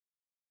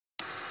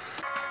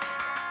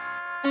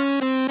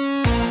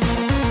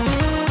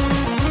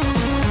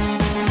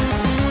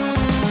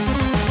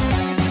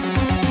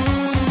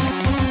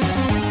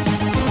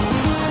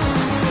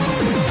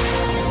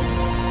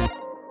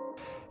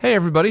Hey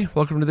everybody,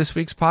 welcome to this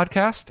week's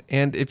podcast.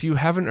 And if you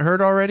haven't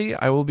heard already,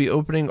 I will be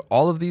opening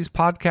all of these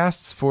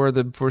podcasts for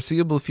the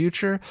foreseeable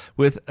future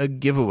with a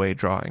giveaway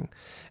drawing.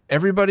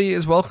 Everybody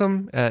is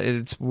welcome.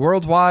 It's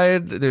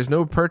worldwide. There's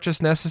no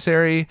purchase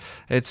necessary.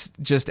 It's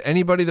just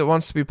anybody that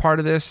wants to be part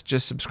of this.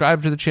 Just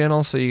subscribe to the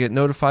channel so you get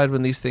notified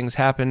when these things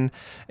happen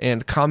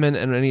and comment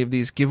on any of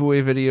these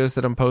giveaway videos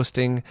that I'm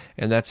posting.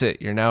 And that's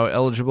it. You're now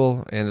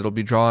eligible and it'll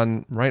be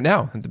drawn right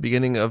now at the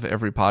beginning of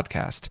every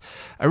podcast.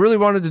 I really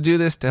wanted to do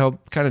this to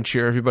help kind of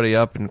cheer everybody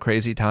up in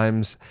crazy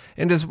times.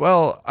 And as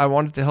well, I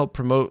wanted to help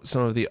promote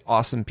some of the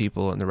awesome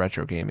people in the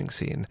retro gaming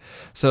scene.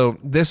 So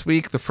this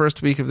week, the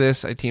first week of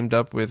this, I teamed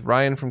up with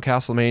Ryan from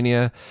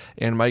Castlemania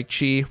and Mike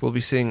Chi. We'll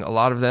be seeing a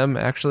lot of them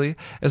actually,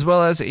 as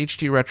well as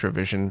HD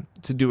Retrovision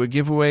to do a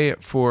giveaway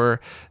for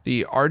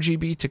the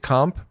RGB to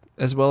comp,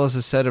 as well as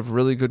a set of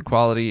really good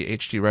quality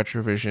HD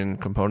Retrovision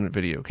component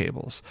video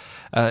cables.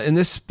 And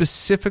this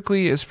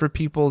specifically is for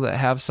people that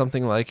have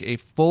something like a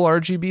full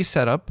RGB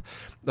setup,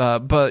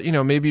 but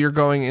maybe you're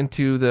going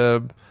into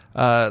the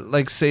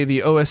like say the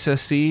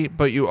OSSC,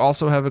 but you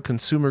also have a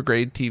consumer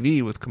grade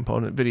TV with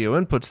component video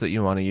inputs that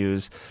you want to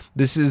use.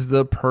 This is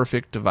the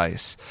perfect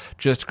device.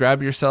 Just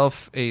grab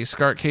yourself a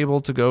SCART cable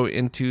to go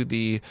into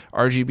the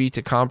RGB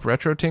to comp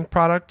RetroTink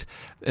product,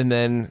 and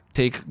then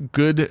take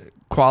good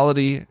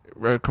quality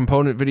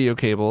component video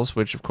cables,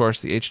 which of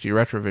course the HD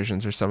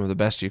Retrovisions are some of the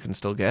best you can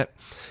still get,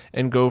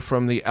 and go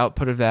from the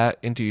output of that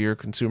into your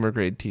consumer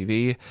grade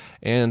TV,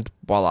 and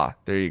voila,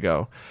 there you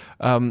go.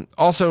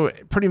 Also,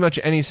 pretty much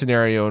any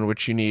scenario in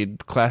which you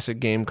need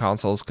classic game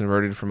consoles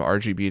converted from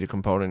RGB to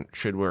component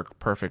should work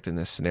perfect in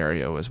this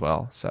scenario as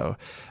well. So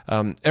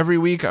every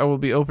week I will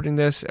be opening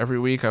this. Every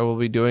week I will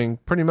be doing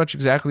pretty much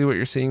exactly what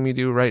you're seeing me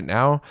do right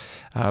now.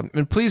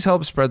 And please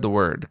help spread the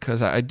word,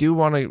 because I do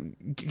want to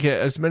get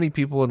as many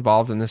people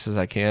involved in this as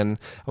I can.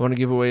 I want to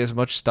give away as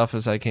much stuff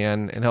as I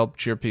can and help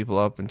cheer people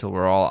up until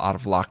we're all out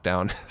of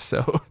lockdown.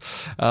 So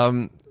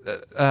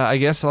I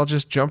guess I'll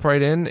just jump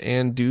right in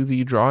and do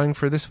the drawing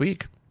for this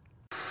week.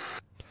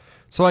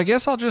 So I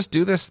guess I'll just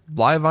do this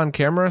live on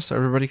camera so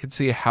everybody can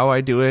see how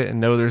I do it and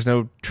know there's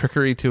no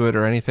trickery to it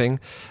or anything.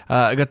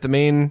 I got the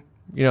main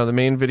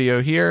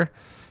video here.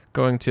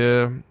 Going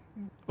to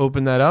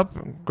open that up,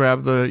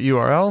 grab the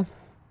URL.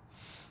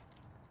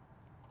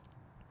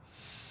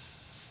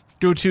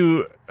 Go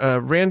to a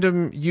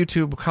random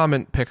YouTube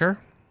comment picker.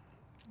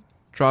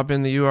 Drop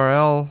in the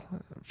URL,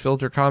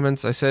 filter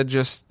comments. I said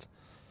just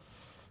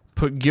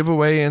put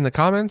giveaway in the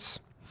comments.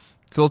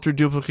 Filter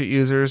duplicate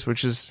users,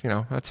 which is,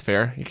 that's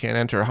fair. You can't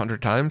enter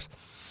 100 times.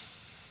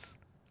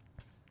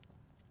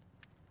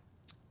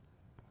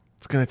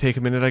 It's going to take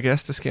a minute, I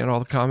guess, to scan all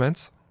the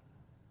comments.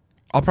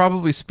 I'll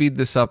probably speed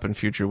this up in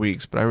future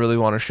weeks, but I really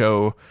want to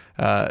show,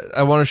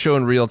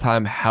 in real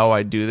time how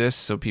I do this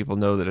so people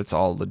know that it's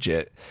all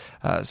legit.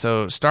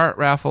 So start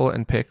raffle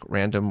and pick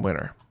random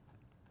winner.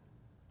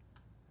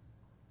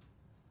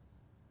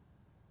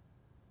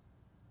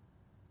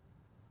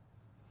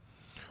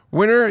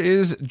 Winner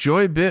is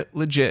Joybit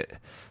Legit.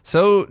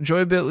 So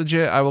Joybit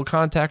Legit, I will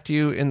contact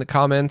you in the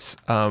comments.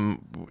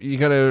 You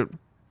got to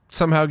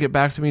somehow get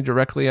back to me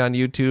directly on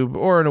YouTube,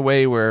 or in a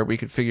way where we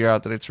could figure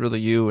out that it's really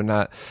you and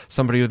not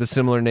somebody with a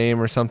similar name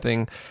or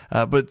something.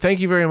 But thank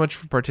you very much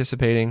for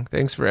participating.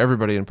 Thanks for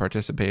everybody in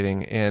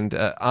participating. And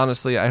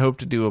honestly, I hope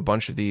to do a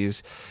bunch of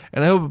these,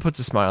 and I hope it puts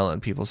a smile on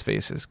people's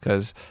faces,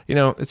 because,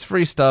 it's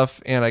free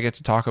stuff and I get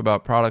to talk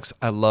about products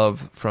I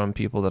love from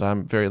people that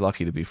I'm very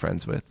lucky to be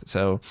friends with.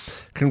 So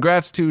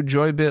congrats to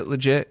Joybit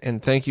Legit,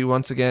 and thank you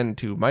once again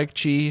to Mike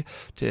Chi,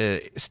 to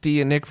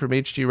Steve and Nick from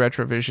HD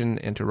Retrovision,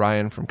 and to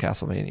Ryan from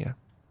Castlemania.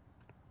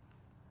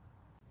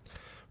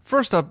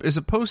 First up is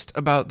a post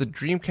about the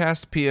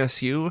Dreamcast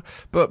PSU,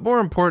 but more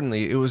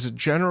importantly, it was a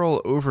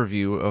general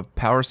overview of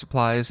power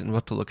supplies and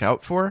what to look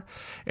out for,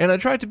 and I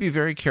tried to be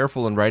very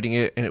careful in writing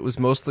it, and it was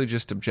mostly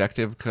just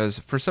objective, because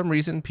for some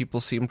reason people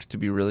seemed to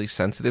be really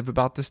sensitive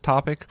about this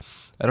topic.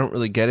 I don't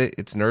really get it.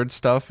 It's nerd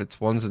stuff. It's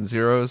ones and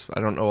zeros.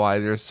 I don't know why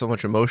there's so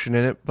much emotion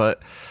in it,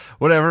 but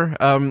whatever.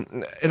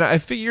 And I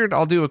figured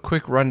I'll do a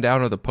quick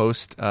rundown of the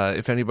post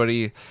if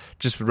anybody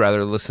just would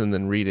rather listen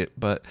than read it,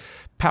 but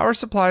power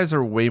supplies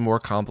are way more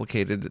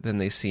complicated than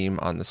they seem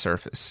on the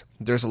surface.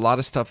 There's a lot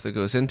of stuff that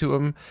goes into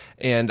them,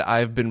 and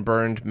I've been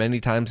burned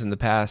many times in the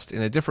past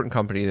in a different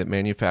company that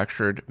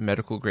manufactured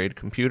medical-grade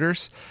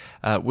computers,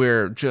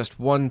 where just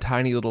one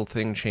tiny little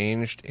thing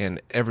changed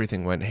and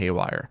everything went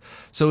haywire.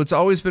 So it's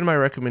always been my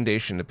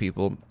recommendation to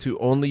people to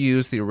only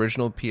use the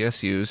original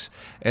PSUs,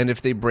 and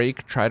if they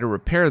break, try to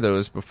repair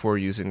those before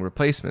using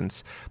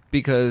replacements,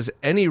 because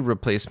any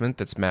replacement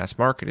that's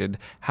mass-marketed,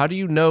 how do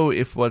you know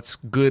if what's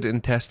good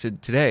and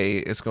tested today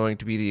is going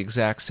to be the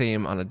exact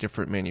same on a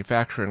different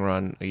manufacturing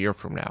run a year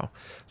from now?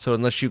 So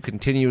unless you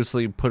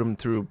continuously put them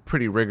through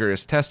pretty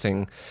rigorous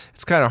testing,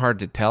 it's kind of hard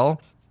to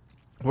tell.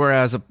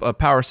 Whereas a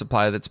power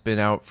supply that's been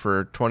out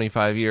for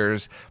 25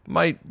 years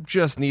might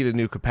just need a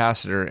new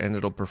capacitor and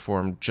it'll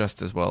perform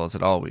just as well as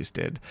it always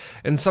did.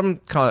 And some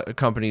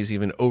companies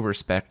even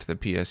overspec the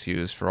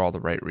PSUs for all the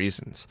right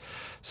reasons.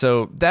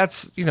 So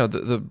that's,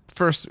 the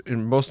first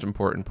and most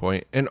important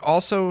point. And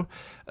also,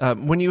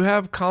 when you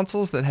have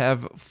consoles that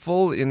have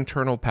full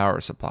internal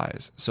power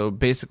supplies, so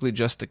basically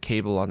just a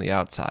cable on the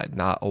outside,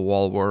 not a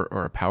wall wart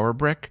or a power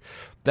brick,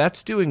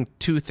 that's doing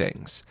two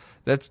things.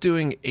 That's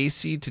doing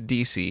AC to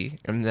DC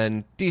and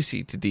then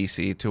DC to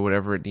DC to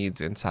whatever it needs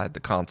inside the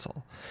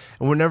console.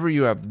 And whenever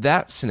you have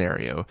that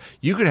scenario,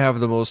 you could have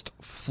the most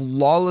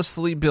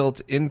flawlessly built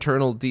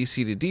internal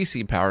DC to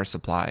DC power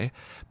supply,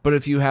 but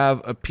if you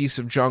have a piece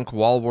of junk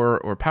wall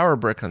wart or power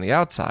brick on the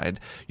outside,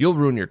 you'll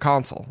ruin your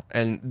console.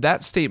 And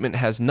that statement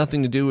has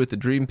nothing to do with the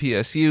Dream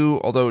PSU,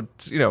 although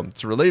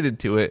it's related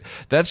to it.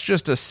 That's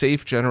just a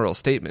safe general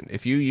statement.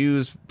 If you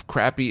use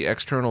crappy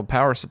external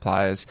power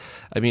supplies,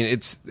 I mean,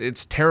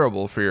 it's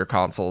terrible for your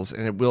consoles,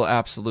 and it will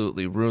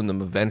absolutely ruin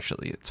them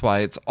eventually. It's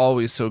why it's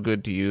always so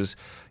good to use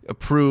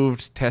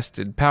approved,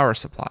 tested power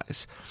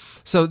supplies.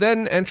 So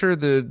then enter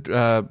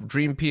the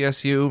Dream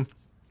PSU,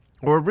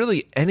 or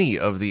really any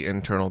of the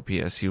internal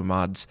PSU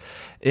mods.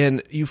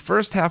 And you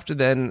first have to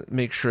then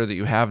make sure that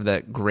you have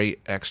that great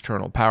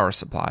external power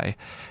supply.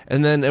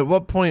 And then at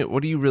what point,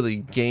 what do you really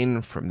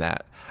gain from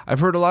that?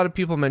 I've heard a lot of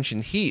people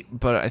mention heat,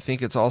 but I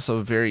think it's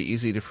also very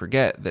easy to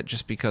forget that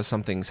just because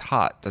something's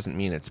hot doesn't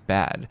mean it's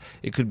bad.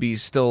 It could be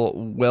still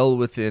well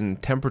within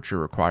temperature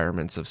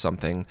requirements of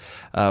something.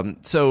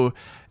 So,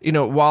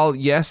 while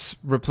yes,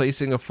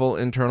 replacing a full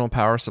internal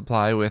power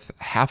supply with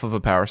half of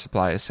a power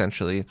supply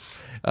essentially,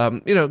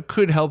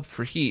 could help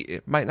for heat,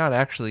 it might not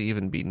actually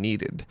even be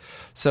needed.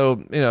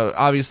 So,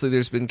 obviously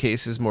there's been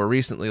cases more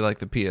recently like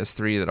the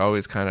PS3 that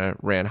always kind of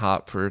ran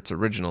hot for its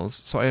originals.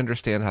 So I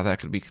understand how that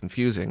could be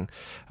confusing.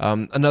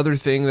 Another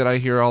thing that I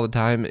hear all the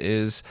time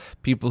is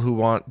people who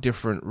want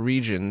different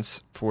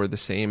regions for the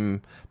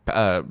same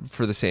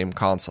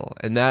console.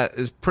 And that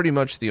is pretty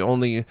much the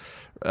only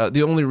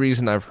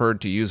reason I've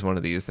heard to use one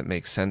of these that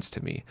makes sense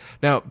to me.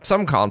 Now,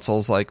 some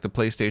consoles like the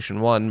PlayStation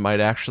 1 might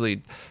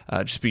actually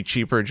just be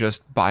cheaper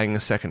just buying a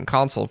second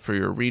console for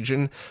your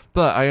region,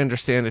 but I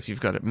understand if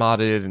you've got it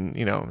modded and,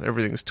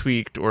 everything's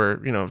tweaked, or,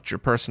 it's your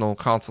personal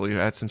console you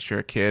had since you're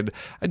a kid.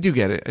 I do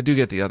get it. I do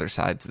get the other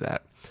sides of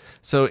that.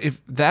 So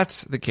if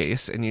that's the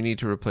case and you need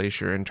to replace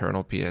your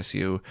internal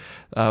PSU,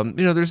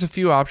 there's a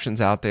few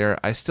options out there.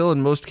 I still,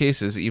 in most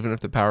cases, even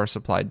if the power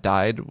supply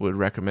died, would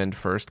recommend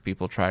first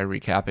people try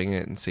recapping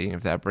it and seeing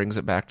if that brings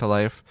it back to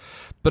life.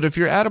 But if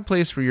you're at a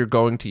place where you're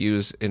going to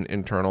use an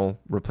internal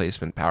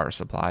replacement power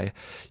supply,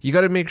 you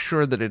got to make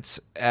sure that it's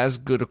as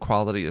good a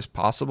quality as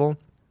possible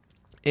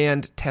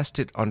and test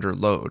it under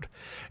load.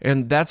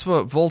 And that's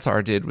what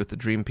Voltar did with the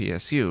Dream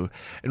PSU.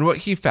 And what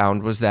he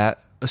found was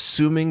that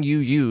assuming you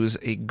use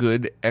a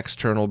good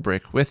external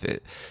brick with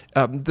it,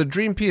 the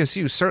Dream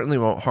PSU certainly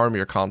won't harm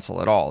your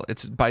console at all.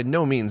 It's by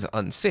no means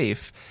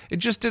unsafe. It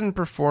just didn't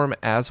perform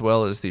as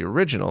well as the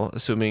original,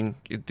 assuming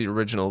the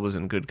original was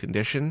in good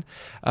condition.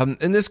 And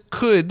this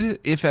could,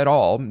 if at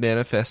all,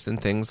 manifest in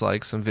things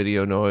like some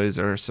video noise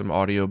or some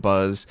audio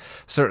buzz.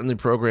 Certainly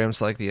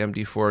programs like the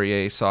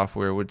MD4EA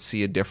software would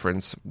see a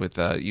difference with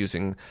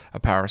using a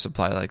power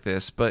supply like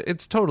this, but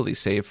it's totally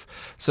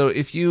safe. So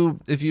if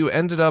you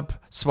ended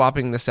up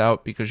swapping this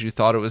out because you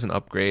thought it was an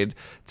upgrade,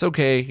 it's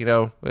okay.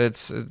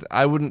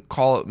 I wouldn't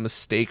call it a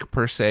mistake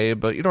per se,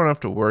 but you don't have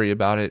to worry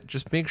about it.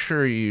 Just make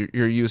sure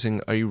you're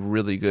using a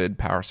really good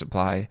power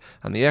supply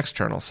on the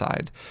external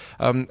side.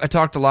 I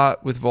talked a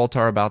lot with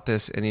Voltar about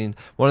this, and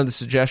one of the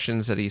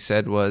suggestions that he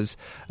said was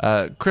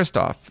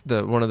Christoph,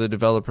 one of the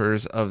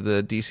developers of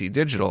the DC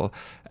Digital,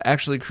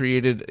 actually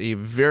created a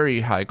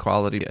very high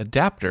quality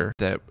adapter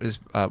that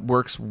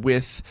works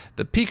with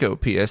the Pico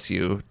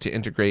PSU to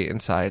integrate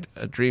inside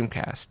a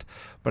Dreamcast.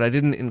 But I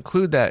didn't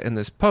include that in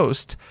this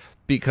post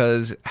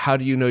because how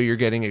do you know you're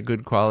getting a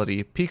good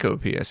quality Pico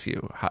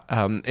PSU?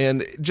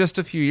 And just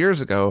a few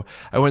years ago,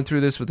 I went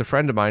through this with a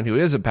friend of mine who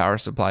is a power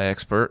supply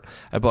expert.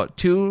 I bought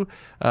two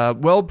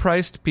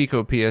well-priced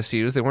Pico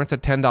PSUs. They weren't the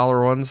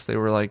 $10 ones. They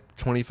were like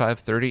 $25,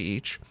 $30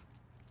 each.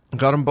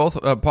 Got them both,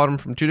 bought them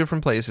from two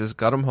different places,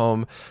 got them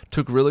home,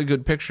 took really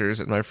good pictures,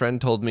 and my friend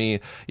told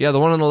me, yeah, the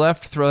one on the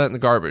left, throw that in the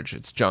garbage.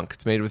 It's junk.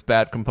 It's made with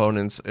bad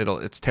components.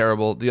 It's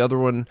terrible. The other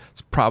one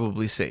is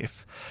probably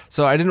safe.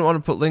 So I didn't want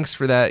to put links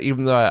for that,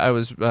 even though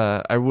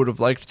I would have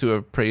liked to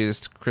have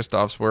praised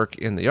Christoph's work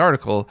in the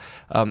article.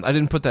 I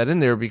didn't put that in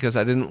there because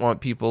I didn't want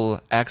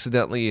people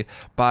accidentally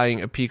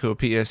buying a Pico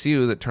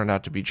PSU that turned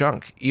out to be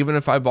junk. Even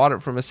if I bought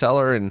it from a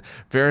seller and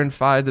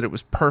verified that it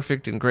was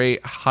perfect and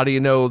great, how do you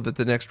know that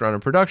the next run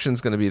of production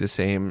is going to be the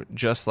same,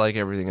 just like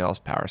everything else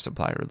power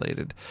supply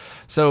related?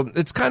 So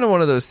it's kind of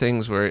one of those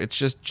things where it's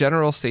just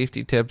general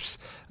safety tips.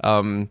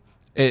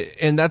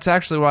 And that's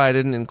actually why I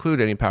didn't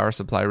include any power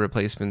supply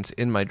replacements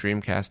in my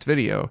Dreamcast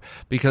video,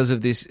 because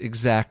of this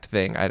exact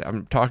thing.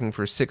 I'm talking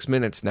for 6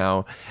 minutes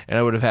now, and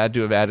I would have had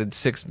to have added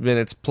 6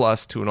 minutes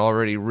plus to an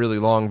already really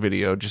long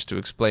video just to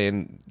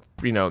explain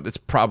it's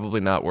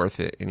probably not worth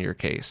it in your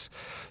case.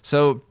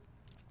 So,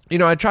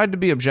 I tried to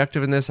be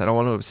objective in this. I don't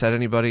want to upset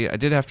anybody. I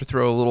did have to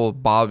throw a little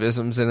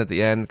Bob-isms in at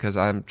the end because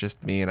I'm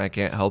just me and I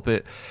can't help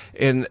it.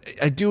 And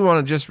I do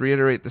want to just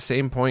reiterate the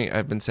same point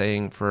I've been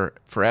saying for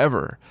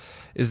forever,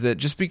 is that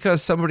just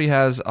because somebody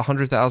has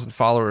 100,000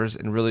 followers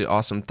and really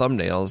awesome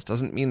thumbnails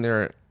doesn't mean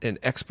they're an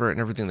expert in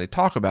everything they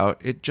talk about.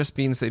 It just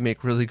means they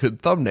make really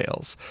good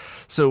thumbnails.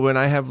 So when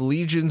I have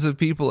legions of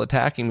people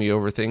attacking me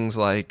over things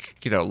like,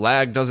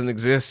 lag doesn't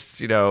exist,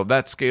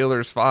 that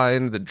scaler's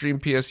fine, the Dream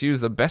PSU is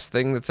the best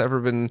thing that's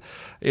ever been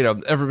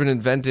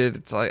invented.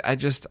 It's like,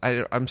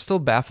 I'm still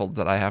baffled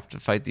that I have to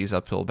fight these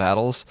uphill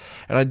battles.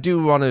 And I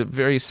do want to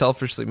very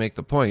selfishly make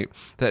the point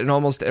that in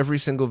almost every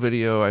single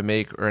video I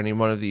make or any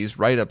one of these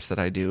write-ups that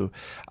I do,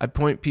 I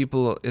point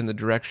people in the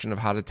direction of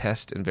how to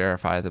test and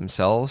verify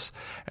themselves.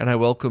 And I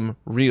welcome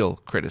real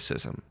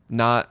criticism.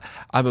 Not,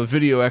 I'm a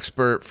video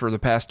expert for the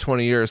past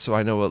 20 years, so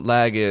I know what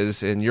lag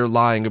is, and you're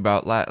lying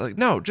about lag. Like,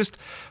 no, just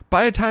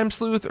buy a time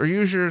sleuth or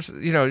use your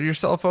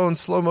cell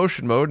phone's slow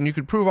motion mode, and you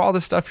could prove all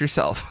this stuff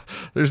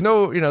yourself. There's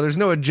no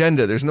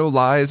agenda, there's no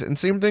lies, and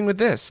same thing with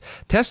this.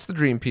 Test the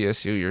Dream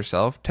PSU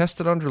yourself,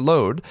 test it under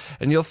load,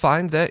 and you'll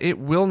find that it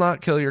will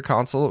not kill your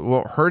console, it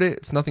won't hurt it,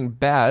 it's nothing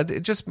bad,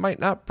 it just might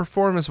not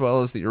perform as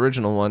well as the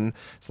original one,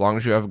 as long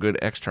as you have a good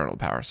external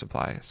power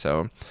supply.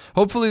 So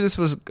hopefully this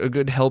was a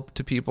good help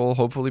to people.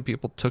 Hopefully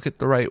people took it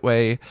the right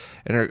way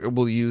and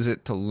will use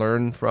it to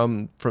learn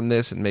from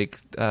this and make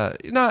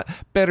not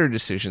better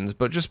decisions,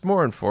 but just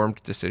more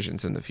informed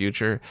decisions in the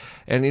future.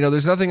 And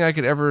there's nothing I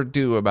could ever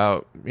do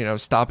about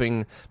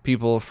stopping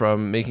people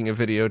from making a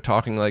video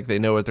talking like they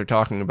know what they're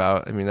talking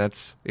about. I mean,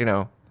 that's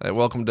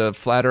welcome to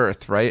flat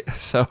Earth, right?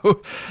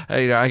 So,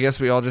 I guess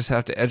we all just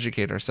have to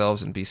educate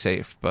ourselves and be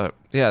safe. But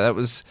yeah, that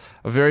was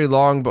a very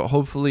long but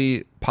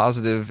hopefully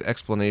positive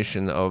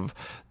explanation of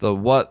the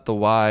what, the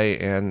why,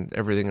 and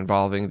everything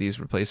involving these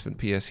replacement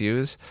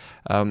PSUs.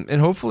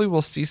 And hopefully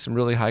we'll see some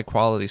really high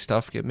quality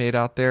stuff get made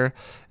out there,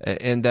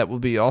 and that will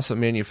be also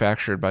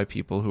manufactured by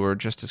people who are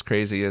just as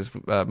crazy as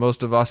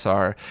most of us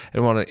are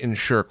and want to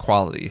ensure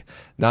quality.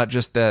 Not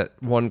just that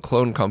one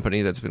clone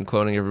company that's been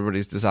cloning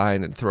everybody's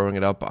design and throwing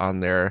it up on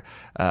their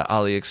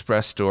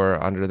AliExpress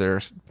store under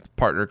their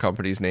partner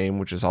company's name,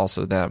 which is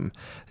also them.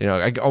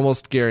 I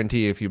almost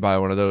guarantee if you buy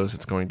one of those,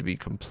 it's going to be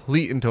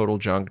complete and total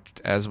junk,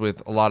 as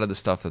with a lot of the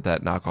stuff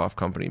that knockoff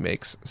company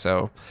makes.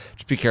 So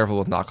just be careful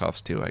with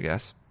knockoffs too, I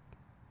guess.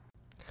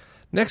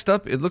 Next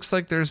up, it looks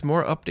like there's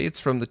more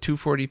updates from the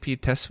 240p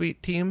test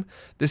suite team,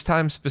 this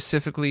time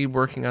specifically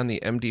working on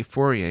the MD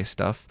Fourier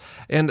stuff.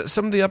 And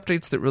some of the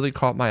updates that really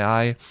caught my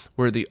eye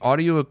were the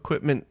audio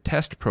equipment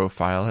test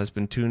profile has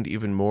been tuned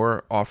even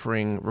more,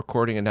 offering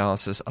recording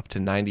analysis up to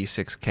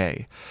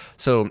 96K.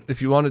 So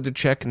if you wanted to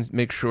check and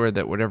make sure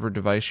that whatever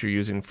device you're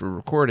using for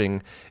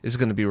recording is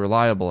going to be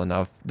reliable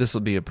enough, this will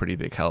be a pretty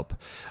big help.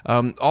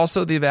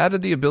 Also, they've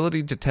added the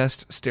ability to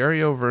test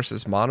stereo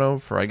versus mono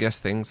for, I guess,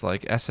 things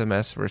like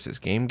SMS versus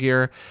Game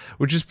Gear,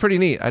 which is pretty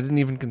neat. I didn't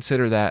even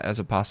consider that as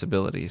a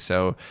possibility.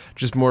 So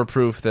just more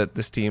proof that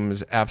this team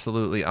is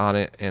absolutely on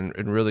it and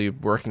really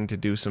working to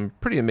do some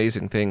pretty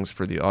amazing things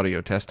for the audio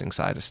testing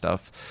side of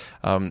stuff.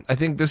 I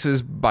think this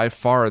is by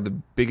far the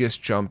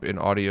biggest jump in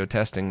audio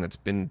testing that's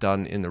been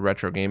done in the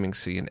retro gaming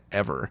scene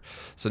ever.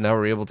 So now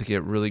we're able to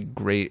get really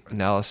great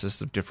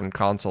analysis of different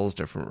consoles,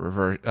 different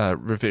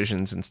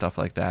revisions and stuff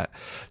like that.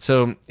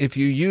 So if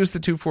you use the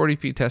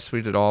 240p test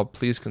suite at all,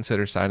 please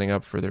consider signing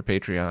up for their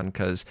Patreon,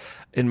 because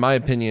in my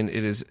opinion,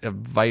 it is a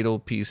vital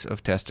piece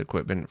of test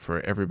equipment for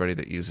everybody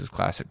that uses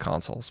classic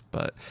consoles.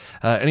 But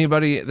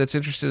anybody that's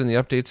interested in the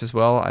updates as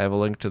well, I have a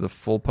link to the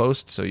full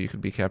post so you can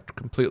be kept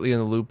completely in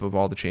the loop of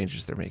all the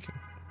changes they're making.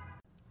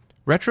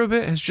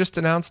 RetroBit has just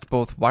announced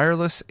both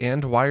wireless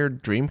and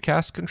wired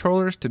Dreamcast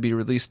controllers to be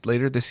released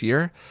later this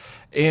year,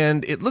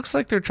 and it looks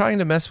like they're trying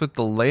to mess with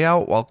the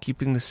layout while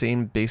keeping the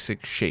same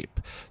basic shape.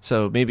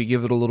 So maybe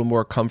give it a little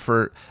more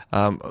comfort,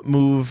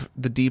 move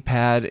the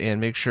D-pad and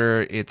make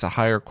sure it's a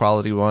higher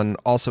quality one.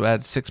 Also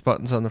add 6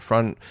 buttons on the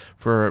front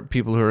for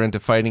people who are into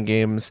fighting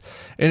games,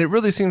 and it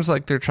really seems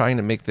like they're trying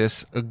to make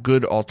this a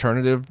good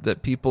alternative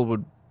that people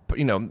would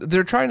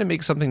they're trying to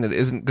make something that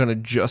isn't going to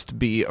just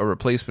be a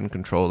replacement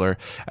controller.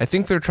 I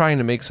think they're trying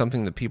to make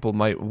something that people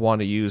might want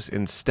to use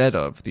instead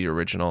of the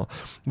original,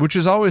 which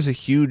is always a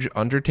huge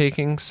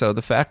undertaking. So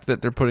the fact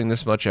that they're putting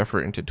this much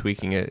effort into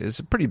tweaking it is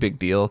a pretty big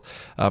deal.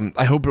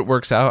 I hope it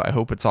works out. I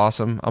hope it's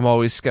awesome. I'm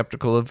always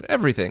skeptical of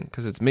everything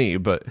because it's me,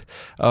 but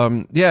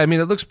yeah, I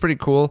mean, it looks pretty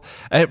cool.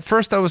 At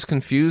first I was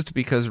confused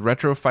because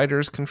Retro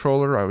Fighters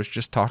controller, I was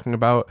just talking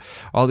about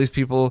all these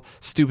people,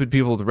 stupid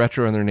people with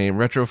retro in their name,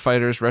 Retro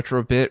Fighters,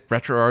 Retro Bit,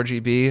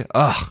 RetroRGB.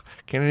 Ugh,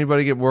 can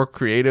anybody get more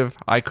creative?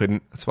 I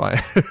couldn't, that's why.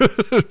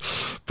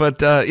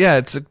 But yeah,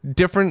 it's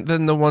different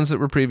than the ones that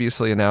were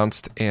previously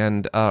announced,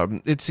 and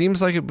it seems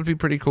like it would be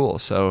pretty cool.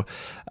 So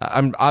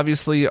I'm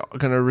obviously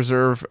going to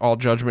reserve all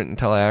judgment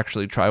until I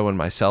actually try one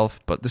myself,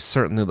 but this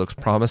certainly looks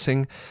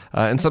promising,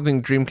 and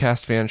something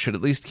Dreamcast fans should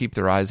at least keep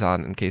their eyes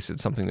on in case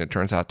it's something that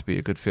turns out to be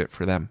a good fit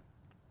for them.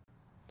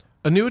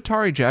 A new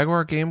Atari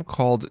Jaguar game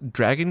called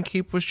Dragon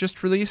Keep was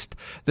just released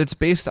that's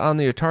based on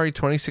the Atari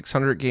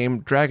 2600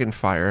 game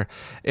Dragonfire,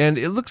 and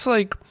it looks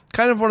like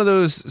kind of one of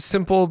those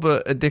simple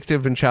but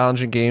addictive and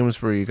challenging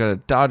games where you gotta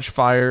dodge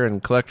fire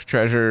and collect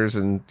treasures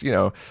and,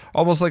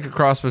 almost like a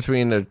cross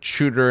between a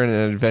shooter and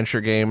an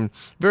adventure game.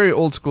 Very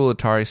old school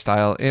Atari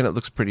style, and it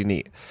looks pretty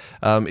neat.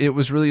 It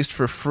was released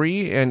for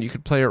free, and you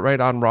could play it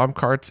right on ROM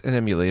carts and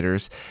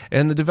emulators.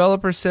 And the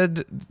developer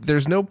said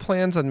there's no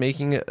plans on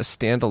making it a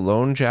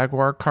standalone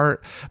Jaguar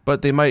cart,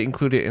 but they might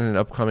include it in an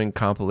upcoming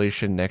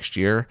compilation next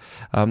year,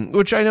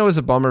 which I know is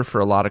a bummer for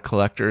a lot of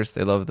collectors.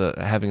 They love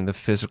having the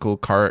physical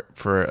cart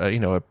for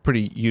a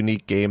pretty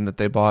unique game that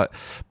they bought.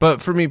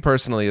 But for me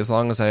personally, as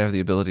long as I have the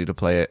ability to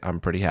play it, I'm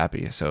pretty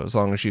happy. So as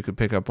long as you could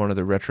pick up one of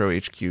the Retro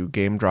HQ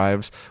game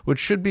drives, which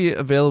should be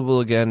available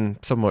again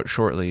somewhat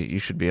shortly, you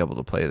should be able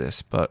to play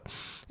this. But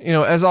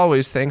as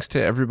always, thanks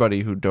to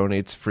everybody who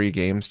donates free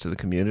games to the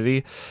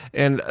community.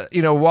 And,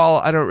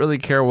 while I don't really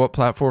care what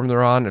platform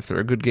they're on, if they're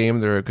a good game,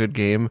 they're a good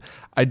game.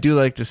 I do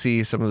like to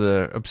see some of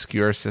the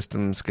obscure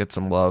systems get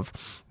some love.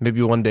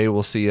 Maybe one day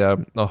we'll see a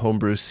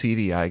homebrew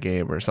CDI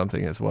game or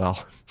something as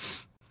well.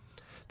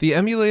 The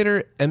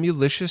emulator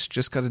Emulicious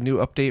just got a new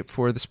update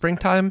for the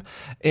springtime,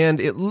 and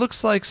it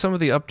looks like some of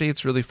the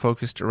updates really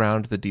focused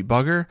around the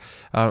debugger.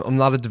 I'm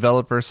not a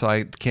developer, so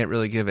I can't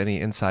really give any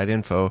inside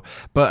info,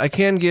 but I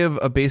can give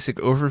a basic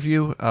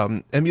overview.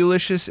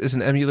 Emulicious is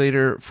an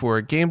emulator for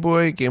Game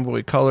Boy, Game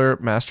Boy Color,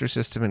 Master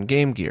System, and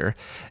Game Gear,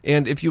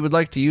 and if you would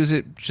like to use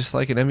it just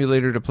like an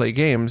emulator to play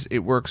games,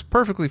 it works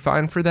perfectly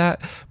fine for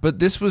that, but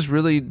this was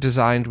really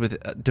designed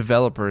with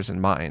developers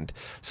in mind.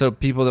 So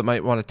people that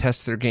might want to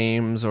test their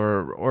games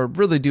or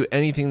really do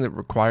anything that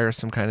requires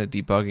some kind of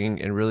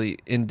debugging and really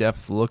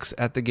in-depth looks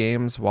at the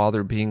games while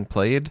they're being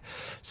played.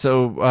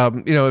 So,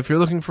 if you're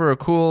looking for a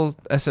cool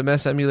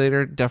SMS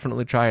emulator,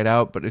 definitely try it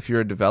out. But if you're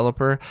a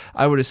developer,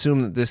 I would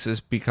assume that this has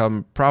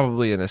become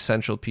probably an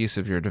essential piece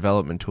of your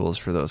development tools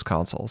for those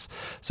consoles.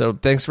 So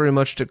thanks very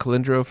much to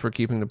Calindro for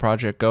keeping the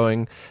project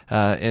going.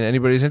 And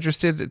anybody's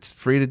interested, it's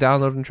free to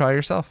download and try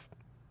yourself.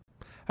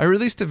 I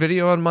released a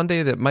video on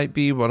Monday that might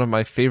be one of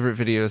my favorite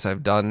videos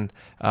I've done.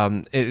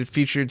 It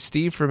featured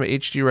Steve from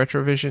HD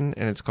Retrovision,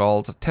 and it's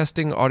called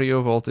Testing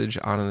Audio Voltage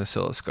on an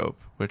Oscilloscope,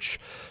 which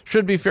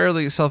should be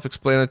fairly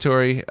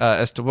self-explanatory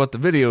as to what the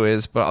video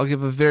is, but I'll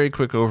give a very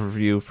quick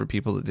overview for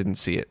people that didn't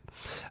see it.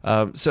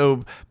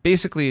 So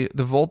basically,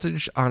 the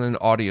voltage on an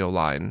audio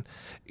line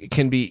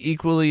can be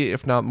equally,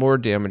 if not more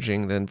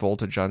damaging than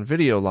voltage on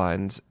video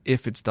lines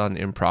if it's done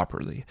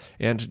improperly.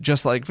 And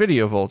just like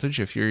video voltage,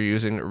 if you're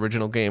using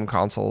original game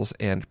consoles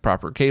and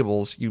proper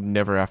cables, you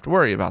never have to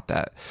worry about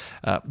that.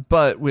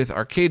 But with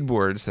arcade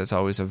boards, that's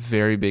always a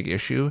very big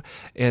issue.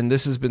 And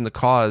this has been the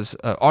cause,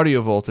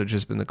 audio voltage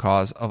has been the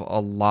cause of a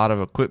lot of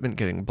equipment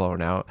getting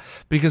blown out,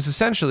 because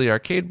essentially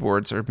arcade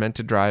boards are meant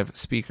to drive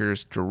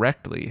speakers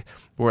directly,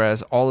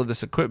 whereas all of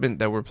this equipment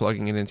that we're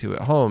plugging it into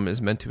at home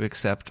is meant to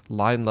accept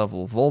line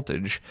level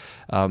voltage,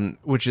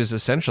 which is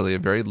essentially a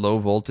very low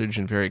voltage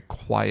and very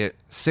quiet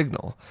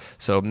signal.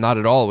 So not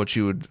at all what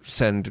you would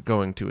send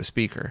going to a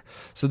speaker.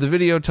 So the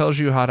video tells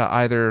you how to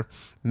either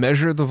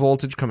measure the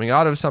voltage coming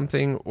out of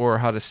something or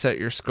how to set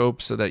your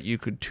scope so that you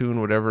could tune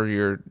whatever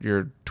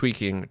you're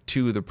tweaking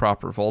to the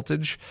proper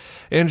voltage,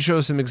 and show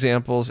some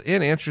examples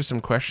and answer some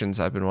questions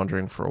I've been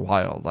wondering for a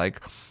while, like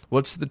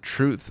what's the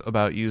truth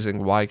about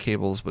using Y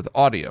cables with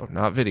audio,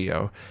 not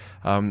video?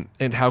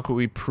 And how could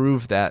we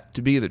prove that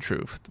to be the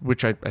truth?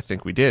 Which I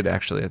think we did,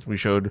 actually. We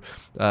showed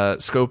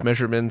scope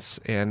measurements,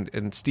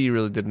 and Steve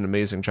really did an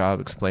amazing job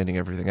explaining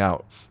everything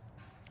out,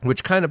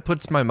 which kind of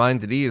puts my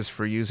mind at ease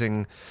for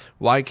using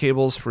Y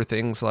cables for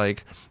things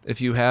like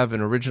if you have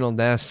an original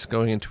NES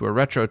going into a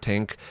retro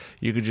tank,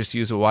 you could just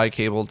use a Y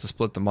cable to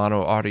split the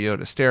mono audio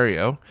to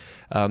stereo.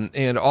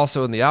 And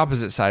also on the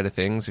opposite side of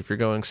things, if you're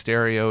going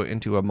stereo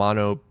into a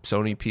mono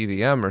Sony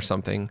PVM or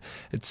something,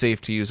 it's safe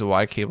to use a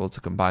Y cable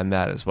to combine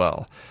that as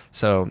well.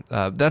 So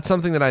that's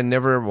something that I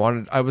never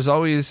wanted. I was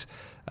always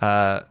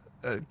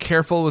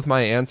careful with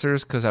my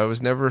answers because I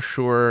was never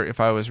sure if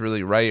I was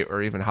really right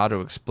or even how to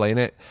explain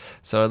it.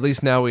 So at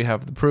least now we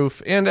have the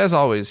proof. And as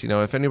always,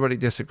 if anybody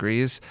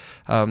disagrees,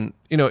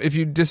 if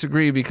you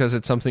disagree because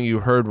it's something you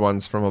heard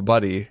once from a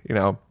buddy,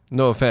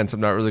 no offense, I'm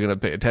not really going to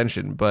pay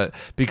attention, but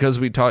because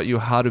we taught you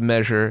how to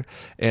measure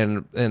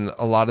and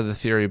a lot of the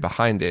theory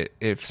behind it,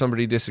 if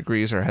somebody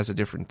disagrees or has a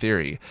different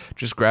theory,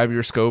 just grab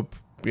your scope,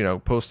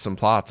 post some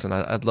plots, and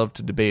I'd love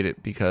to debate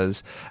it,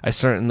 because I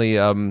certainly,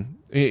 I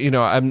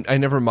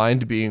never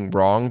mind being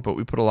wrong, but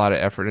we put a lot of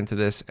effort into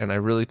this, and I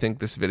really think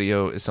this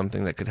video is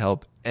something that could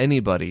help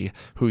anybody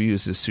who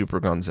uses super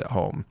guns at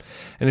home.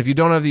 And if you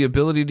don't have the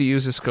ability to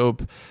use a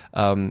scope,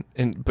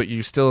 but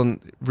you still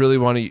really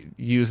want to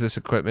use this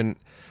equipment,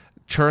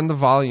 turn the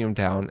volume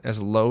down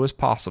as low as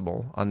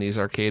possible on these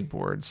arcade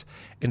boards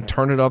and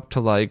turn it up to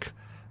like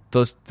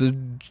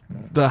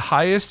the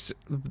highest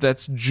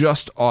that's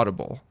just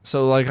audible.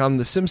 So like on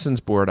the Simpsons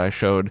board I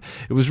showed,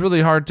 it was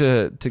really hard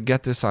to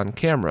get this on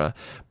camera,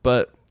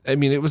 but I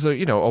mean, it was a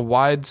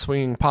wide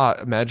swinging pot.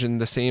 Imagine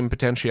the same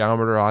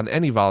potentiometer on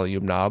any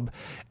volume knob,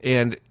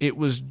 and it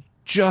was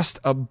just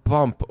a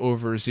bump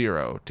over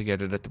 0 to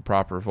get it at the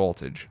proper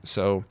voltage.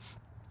 So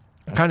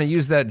kind of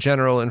use that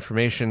general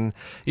information,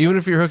 even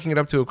if you're hooking it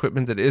up to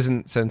equipment that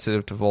isn't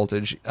sensitive to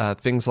voltage.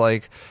 Things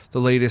like the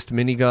latest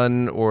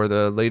minigun or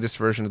the latest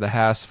version of the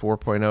HASS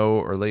 4.0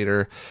 or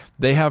later,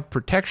 they have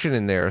protection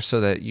in there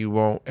so that you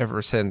won't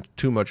ever send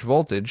too much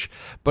voltage,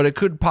 but it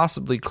could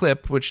possibly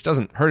clip, which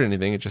doesn't hurt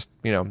anything. It just,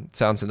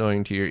 sounds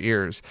annoying to your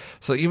ears.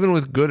 So even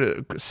with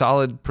good,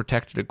 solid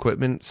protected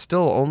equipment,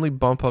 still only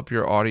bump up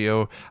your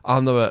audio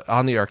on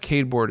the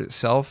arcade board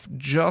itself,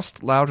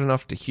 just loud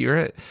enough to hear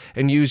it,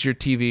 and use your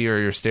TV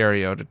or your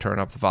stereo to turn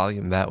up the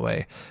volume that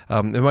way.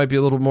 It might be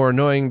a little more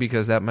annoying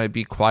because that might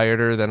be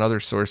quieter than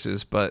other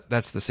sources, but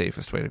that's the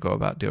safest way to go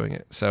about doing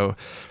it. So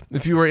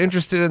if you were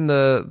interested in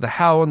the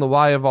how and the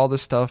why of all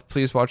this stuff,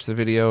 please watch the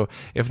video.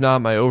 If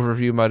not, my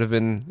overview might have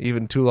been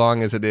even too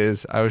long as it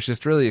is. I was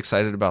just really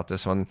excited about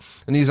this one,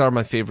 and these are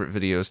my favorite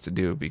videos to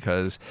do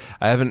because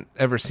I haven't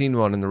ever seen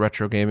one in the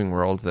retro gaming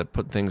world that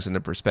put things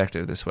into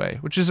perspective this way,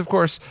 which is, of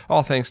course,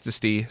 all thanks to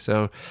Steve.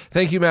 So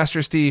thank you,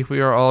 Master Steve.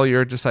 We are all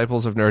your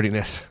disciples of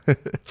nerdiness.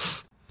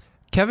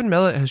 Kevin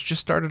Mellett has just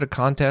started a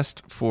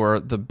contest for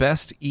the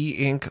best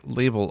e-ink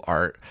label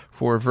art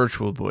for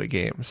Virtual Boy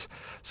games.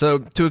 So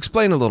to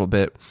explain a little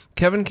bit,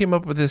 Kevin came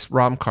up with this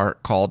ROM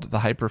cart called the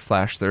Hyper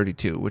Flash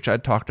 32, which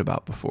I'd talked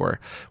about before,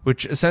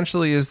 which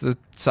essentially is the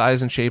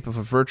size and shape of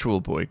a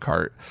Virtual Boy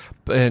cart,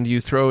 and you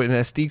throw an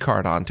SD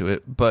card onto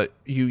it, but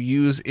you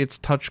use its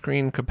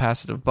touchscreen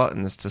capacitive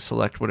buttons to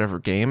select whatever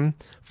game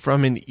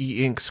from an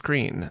e-ink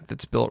screen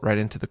that's built right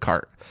into the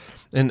cart.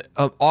 An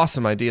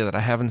awesome idea that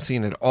I haven't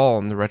seen at all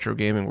in the retro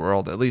gaming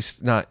world, at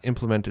least not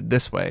implemented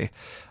this way.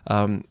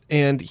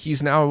 And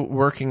he's now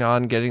working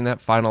on getting that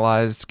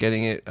finalized,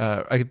 getting it,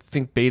 I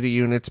think, beta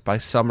units by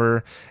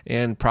summer,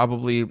 and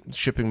probably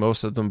shipping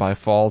most of them by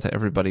fall to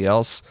everybody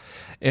else.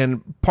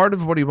 And part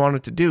of what he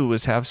wanted to do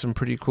was have some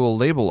pretty cool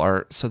label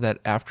art so that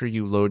after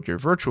you load your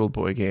Virtual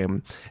Boy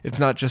game, it's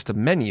not just a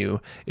menu,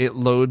 it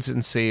loads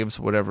and saves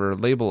whatever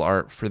label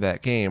art for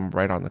that game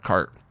right on the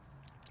cart,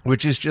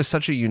 which is just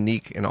such a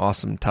unique and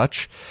awesome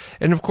touch.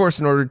 And of course,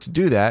 in order to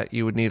do that,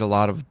 you would need a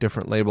lot of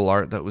different label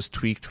art that was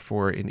tweaked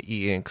for an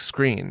e-ink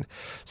screen.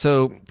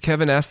 So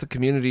Kevin asked the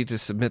community to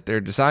submit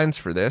their designs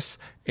for this,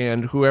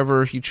 and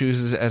whoever he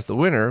chooses as the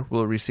winner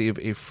will receive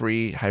a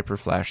free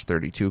HyperFlash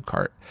 32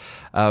 cart.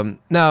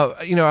 Now,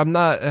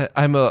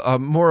 I'm a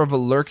more of a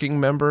lurking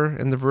member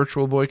in the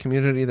Virtual Boy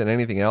community than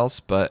anything else,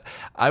 but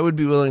I would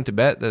be willing to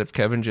bet that if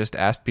Kevin just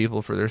asked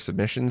people for their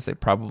submissions, they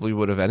probably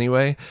would have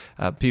anyway.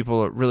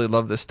 People really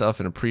love this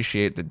stuff and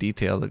appreciate the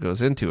detail that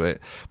goes into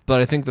it.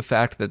 But I think the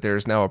fact that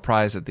there's now a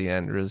prize at the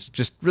end is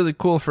just really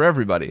cool for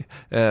everybody.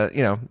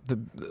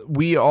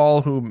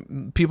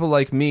 People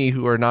like me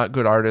who are not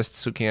good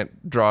artists, who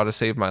can't draw to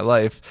save my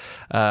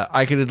life,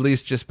 I could at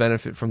least just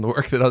benefit from the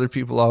work that other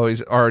people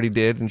already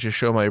did and just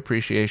show my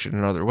appreciation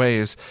in other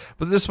ways.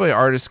 But this way,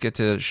 artists get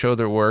to show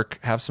their work,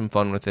 have some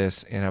fun with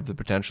this, and have the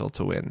potential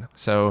to win.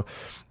 So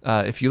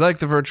if you like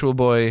the Virtual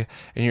Boy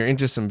and you're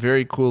into some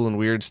very cool and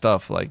weird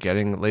stuff like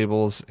getting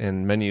labels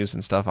and menus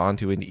and stuff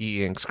onto an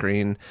e-ink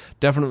screen,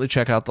 definitely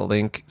check out the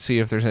link, see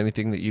if there's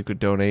anything that you could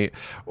donate.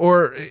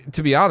 Or,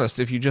 to be honest,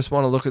 if you just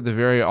want to look at the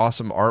very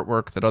awesome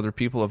artwork that other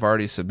people have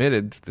already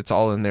submitted, it's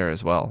all in there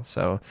as well.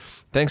 So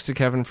thanks to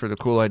Kevin for the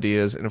cool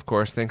ideas, and of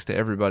course, thanks to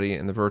everybody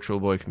in the Virtual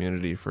Boy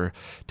community for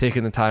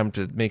taking the time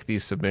to make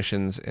these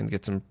submissions and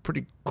get some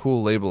pretty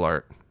cool label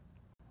art.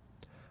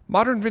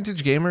 Modern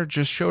Vintage Gamer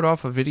just showed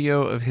off a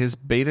video of his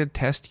beta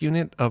test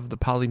unit of the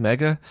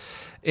Polymega,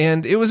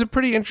 and it was a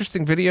pretty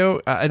interesting video.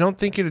 I don't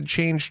think it had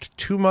changed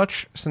too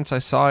much since I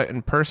saw it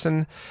in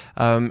person,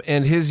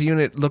 and his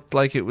unit looked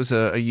like it was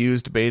a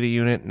used beta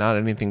unit, not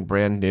anything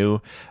brand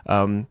new.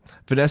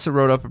 Vanessa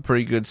wrote up a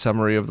pretty good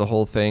summary of the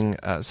whole thing,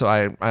 so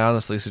I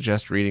honestly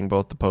suggest reading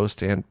both the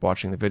post and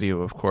watching the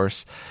video, of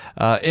course.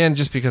 And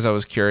just because I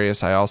was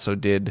curious, I also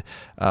did,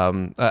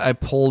 I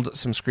pulled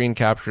some screen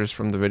captures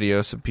from the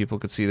video so people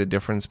could see the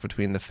difference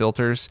between the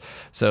filters.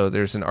 So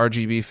there's an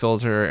RGB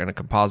filter and a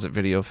composite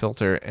video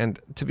filter, and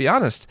to be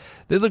honest,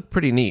 they look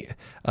pretty neat.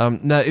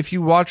 Now, if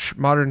you watch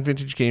Modern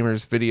Vintage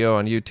Gamer's video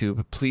on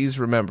YouTube, please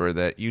remember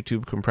that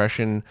YouTube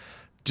compression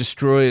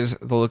destroys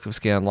the look of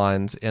scan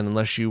lines, and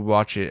unless you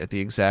watch it at the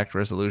exact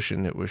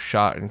resolution it was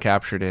shot and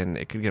captured in,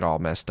 it could get all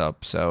messed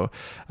up. So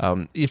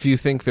if you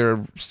think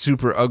they're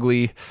super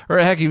ugly, or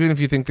heck, even if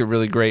you think they're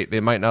really great,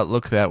 they might not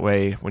look that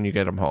way when you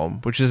get them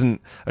home, which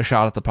isn't a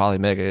shot at the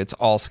Polymega. It's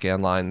all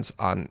scan lines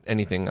on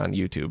anything on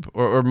YouTube,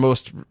 or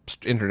most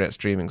internet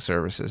streaming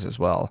services as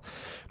well.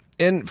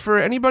 And for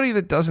anybody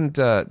that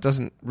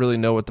doesn't really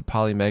know what the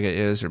Polymega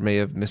is or may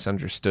have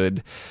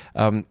misunderstood,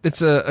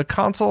 it's a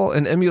console,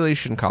 an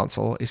emulation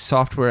console, a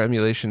software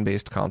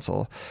emulation-based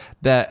console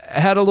that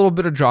had a little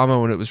bit of drama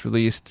when it was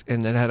released,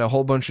 and then had a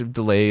whole bunch of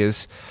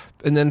delays.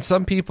 And then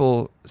some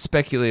people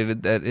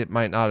speculated that it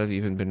might not have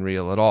even been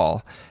real at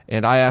all.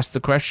 And I asked the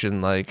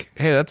question, like,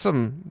 hey, that's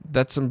some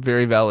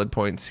very valid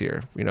points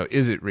here.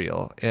 Is it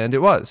real? And it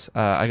was.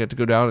 I got to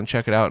go down and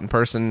check it out in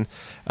person,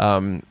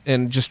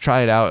 and just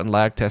try it out and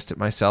lag test it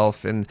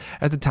myself. And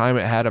at the time,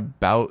 it had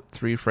about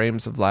 3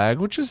 frames of lag,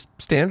 which is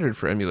standard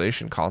for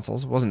emulation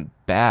consoles. It wasn't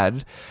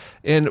bad.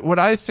 And what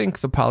I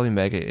think the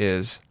Polymega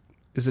is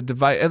a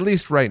device, at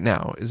least right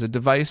now, is a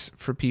device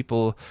for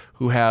people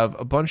who have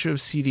a bunch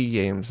of CD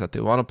games that they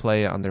want to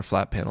play on their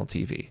flat panel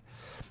TV.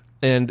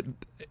 And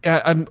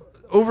I'm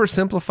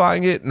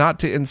oversimplifying it, not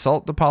to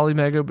insult the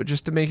Polymega, but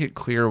just to make it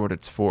clear what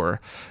it's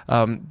for.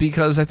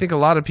 Because I think a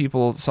lot of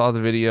people saw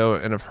the video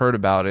and have heard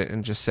about it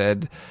and just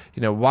said,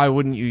 why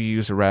wouldn't you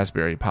use a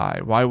Raspberry Pi?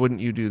 Why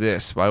wouldn't you do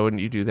this? Why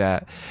wouldn't you do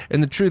that?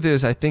 And the truth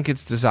is, I think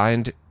it's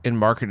designed and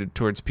marketed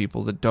towards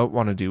people that don't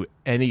want to do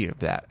any of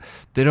that.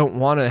 They don't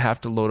want to have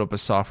to load up a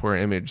software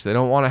image. They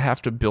don't want to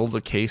have to build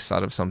a case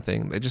out of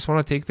something. They just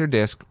want to take their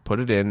disc, put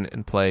it in,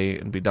 and play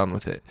and be done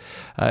with it.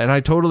 And I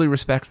totally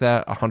respect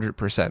that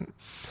 100%.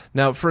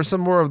 Now, for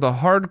some more of the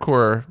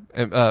hardcore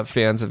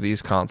fans of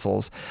these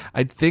consoles,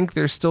 I think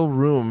there's still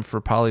room for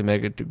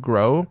Polymega to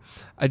grow.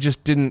 I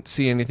just didn't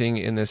see anything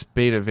in this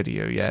beta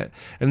video yet.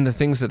 And the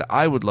things that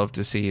I would love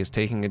to see is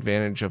taking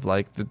advantage of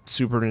like the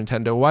Super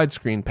Nintendo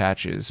widescreen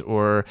patches,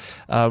 or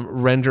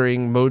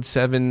rendering Mode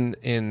 7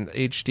 in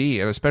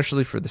HD, and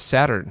especially for the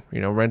Saturn,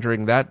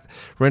 rendering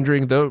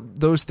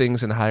those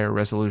things in higher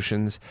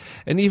resolutions.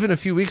 And even a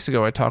few weeks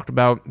ago, I talked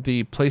about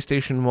the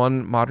PlayStation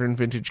 1 Modern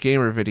Vintage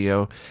Gamer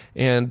video,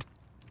 and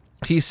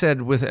he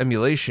said with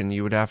emulation,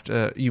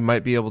 you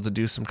might be able to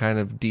do some kind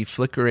of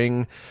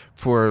deflickering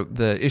for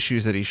the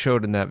issues that he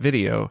showed in that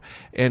video.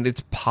 And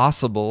it's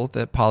possible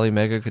that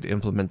Polymega could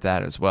implement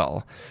that as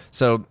well.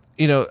 So,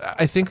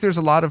 I think there's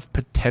a lot of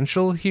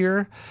potential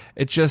here.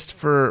 It's just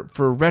for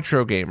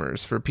retro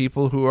gamers, for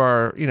people who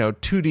are,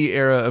 2D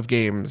era of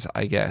games,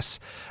 I guess.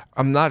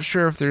 I'm not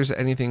sure if there's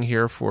anything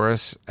here for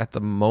us at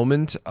the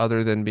moment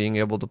other than being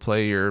able to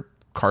play your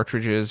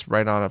cartridges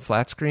right on a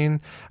flat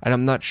screen, and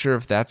I'm not sure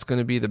if that's going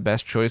to be the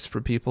best choice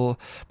for people.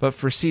 But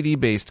for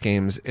CD-based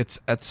games, it's,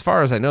 as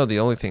far as I know, the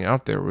only thing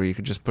out there where you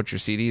could just put your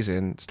CDs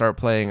in, start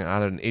playing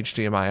on an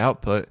HDMI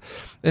output,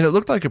 and it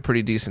looked like a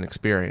pretty decent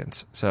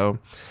experience. So,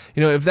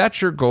 if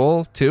that's your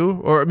goal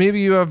too, or maybe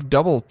you have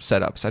double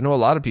setups. I know a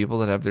lot of people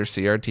that have their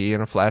CRT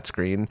and a flat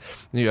screen,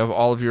 and you have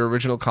all of your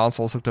original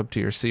consoles hooked up to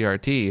your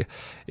CRT.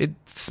 It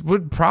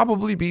would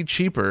probably be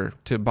cheaper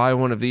to buy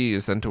one of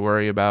these than to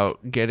worry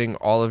about getting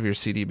all of your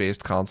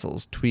CD-based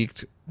consoles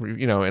tweaked,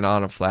 and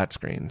on a flat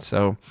screen.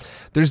 So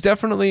there's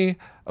definitely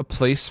a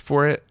place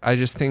for it. I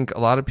just think a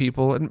lot of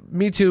people, and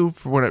me too,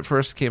 for when it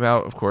first came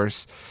out, of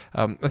course,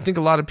 I think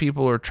a lot of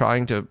people are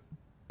trying to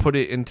put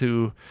it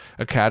into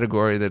a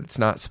category that it's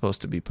not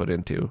supposed to be put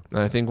into. And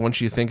I think once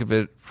you think of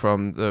it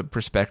from the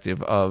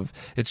perspective of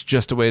it's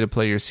just a way to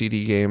play your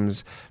CD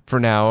games for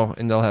now,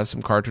 and they'll have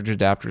some cartridge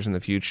adapters in the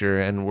future,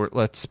 and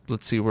let's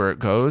see where it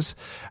goes.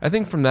 I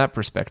think from that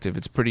perspective,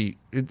 it's pretty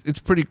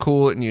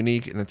cool and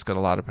unique, and it's got a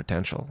lot of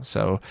potential.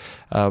 So,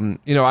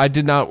 I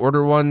did not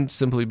order one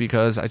simply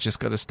because I just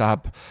got to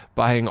stop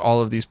buying all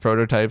of these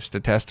prototypes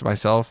to test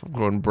myself. I'm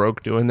going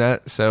broke doing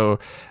that. So,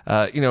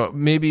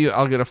 maybe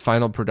I'll get a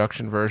final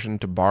production version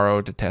to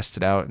borrow to test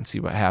it out and see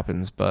what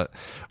happens. But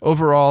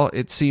overall,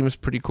 it seems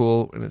pretty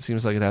cool, and it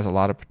seems like it has a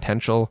lot of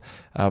potential.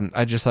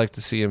 I'd just like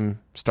to see him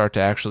start to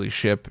actually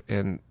ship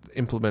and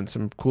implement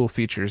some cool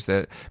features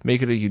that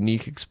make it a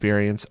unique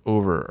experience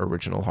over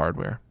original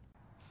hardware.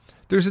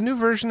 There's a new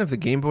version of the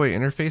Game Boy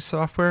interface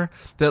software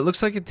that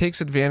looks like it takes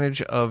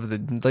advantage of the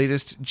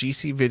latest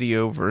GC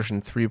Video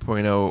version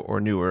 3.0 or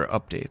newer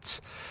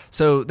updates.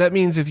 So that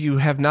means if you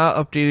have not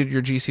updated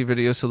your GC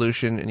Video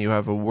solution and you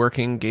have a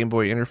working Game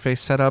Boy interface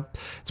set up,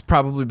 it's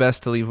probably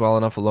best to leave well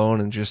enough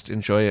alone and just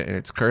enjoy it in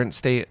its current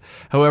state.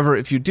 However,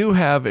 if you do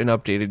have an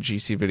updated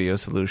GC Video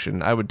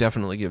solution, I would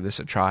definitely give this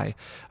a try.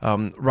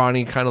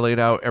 Ronnie kind of laid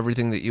out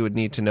everything that you would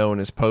need to know in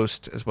his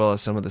post, as well as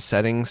some of the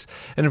settings,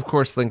 and of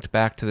course linked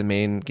back to the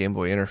main Game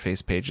Boy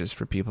interface pages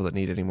for people that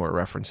need any more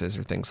references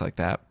or things like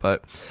that.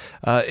 But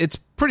it's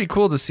pretty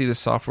cool to see the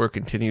software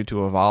continue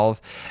to evolve.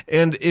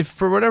 And if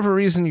for whatever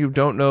reason you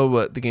don't know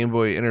what the Game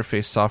Boy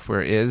interface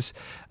software is,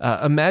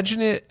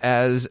 imagine it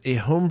as a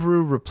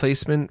homebrew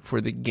replacement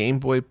for the Game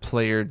Boy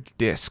Player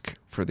disc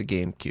for the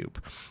GameCube.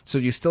 So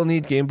you still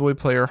need Game Boy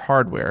Player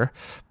hardware,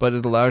 but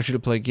it allows you to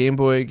play Game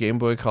Boy, Game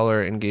Boy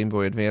Color, and Game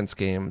Boy Advance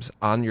games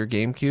on your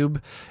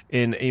GameCube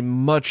in a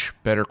much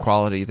better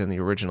quality than the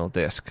original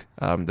disc.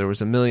 There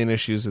was a million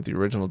issues with the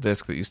original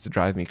disc that used to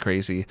drive me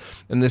crazy,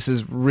 and this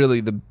is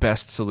really the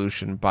best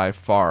solution by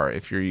far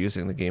if you're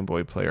using the Game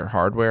Boy Player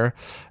hardware.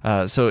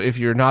 So if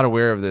you're not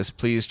aware of this,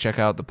 please check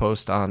out the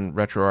post on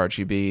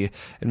RetroRGB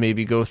and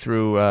maybe go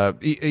through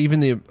even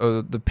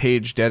the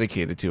page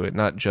dedicated to it,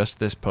 not just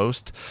this post.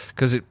 most,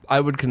 because I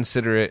would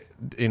consider it,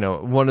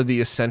 one of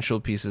the essential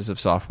pieces of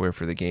software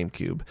for the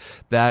GameCube.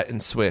 That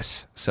and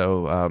Swiss.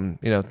 So,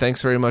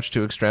 thanks very much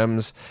to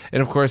Extrems,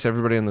 and of course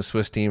everybody on the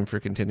Swiss team for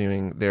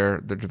continuing their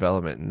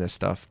development in this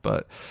stuff.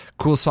 But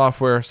cool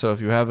software. So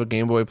if you have a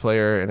Game Boy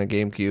player and a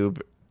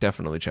GameCube,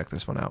 definitely check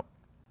this one out.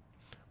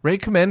 Ray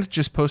Commend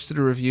just posted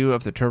a review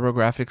of the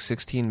TurboGrafx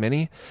 16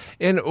 Mini,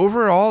 and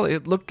overall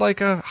it looked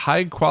like a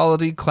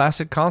high-quality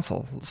classic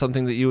console,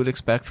 something that you would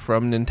expect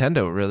from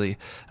Nintendo, really.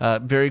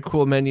 Very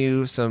cool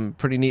menu, some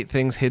pretty neat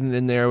things hidden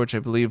in there, which I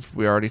believe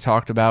we already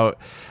talked about.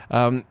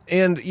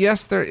 And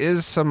yes, there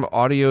is some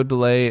audio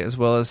delay as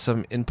well as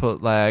some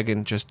input lag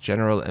and just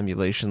general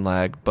emulation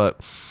lag, but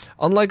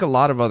unlike a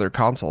lot of other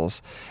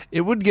consoles,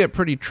 it would get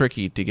pretty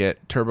tricky to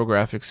get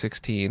TurboGrafx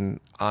 16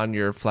 on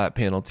your flat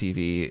panel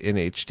TV in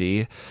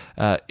HD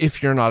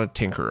if you're not a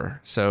tinkerer.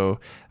 So,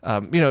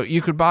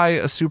 you could buy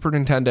a Super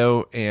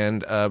Nintendo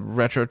and a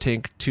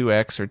RetroTink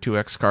 2X or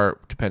 2X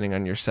SCART, depending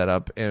on your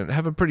setup, and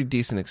have a pretty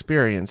decent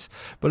experience.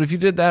 But if you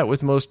did that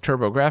with most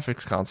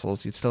TurboGrafx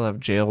consoles, you'd still have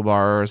jail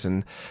bars,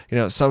 and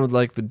some of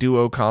like the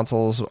Duo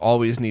consoles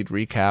always need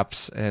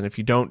recaps. And if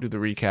you don't do the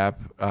recap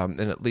and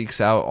it leaks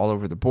out all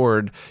over the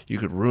board, you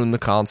could ruin the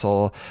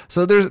console.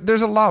 So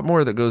there's a lot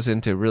more that goes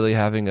into really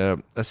having a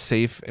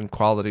safe and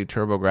quality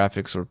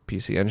TurboGrafx or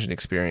PC Engine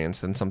experience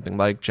than something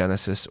like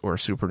Genesis or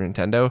Super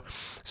Nintendo.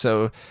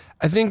 So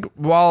I think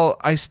while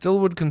I still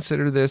would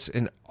consider this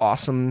an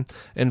awesome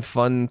and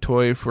fun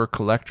toy for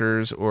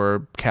collectors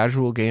or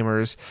casual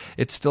gamers,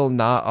 it's still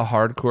not a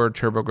hardcore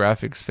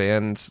TurboGrafx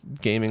fans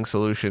gaming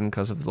solution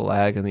because of the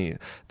lag and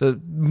the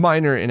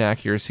minor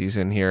inaccuracies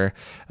in here.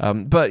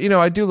 But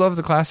I do love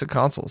the classic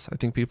consoles. I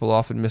think people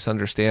often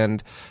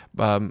misunderstand.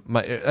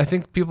 I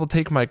think people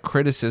take my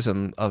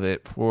criticism of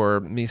it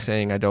for me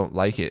saying I don't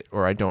like it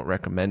or I don't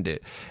recommend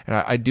it. And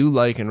I do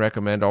like and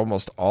recommend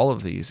almost all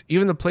of these,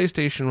 even the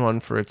PlayStation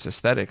one for its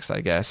aesthetics, I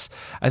guess.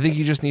 I think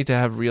you just need to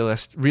have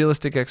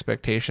realistic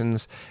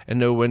expectations and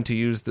know when to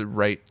use the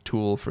right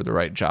tool for the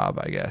right job,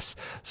 I guess.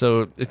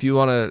 So if you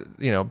want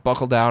to,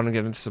 buckle down and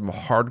get into some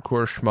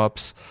hardcore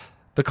shmups,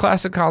 the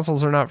classic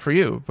consoles are not for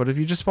you. But if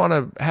you just want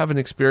to have an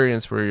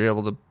experience where you're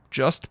able to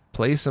just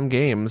play some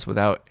games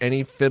without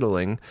any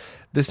fiddling,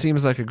 this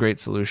seems like a great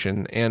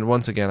solution. And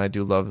once again, I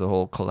do love the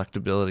whole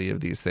collectability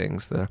of these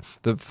things, the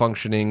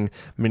functioning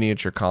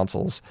miniature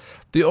consoles.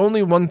 The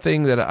only one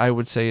thing that I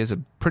would say is a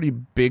pretty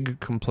big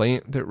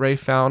complaint that Ray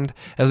found,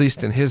 at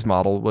least in his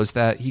model, was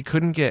that he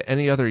couldn't get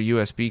any other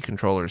USB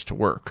controllers to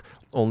work,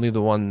 only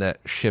the one that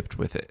shipped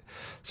with it.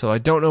 So I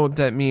don't know what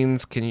that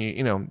means. Can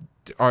you,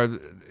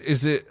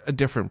 is it a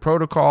different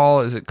protocol?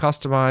 Is it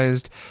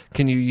customized?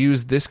 Can you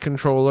use this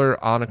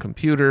controller on a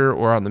computer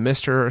or on the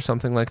Mister or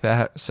something like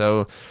that?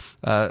 So,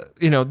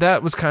 that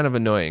was kind of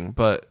annoying,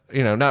 but,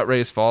 not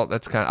Ray's fault.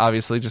 That's kind of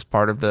obviously just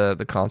part of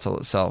the console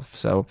itself.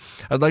 So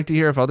I'd like to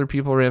hear if other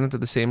people ran into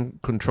the same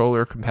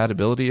controller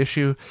compatibility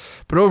issue.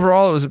 But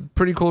overall, it was a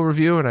pretty cool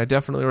review, and I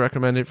definitely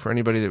recommend it for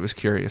anybody that was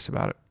curious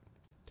about it.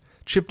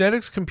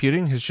 Chipnetics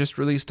Computing has just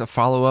released a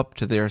follow-up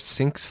to their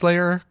Sync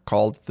Slayer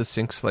called the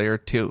Sync Slayer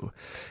 2.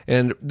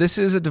 And this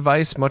is a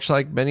device much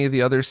like many of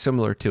the others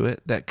similar to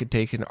it that could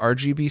take an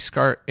RGB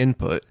SCART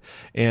input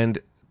and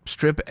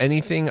strip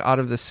anything out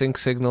of the sync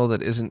signal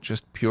that isn't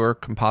just pure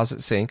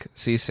composite sync,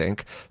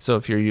 C-Sync, so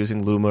if you're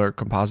using Luma or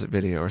composite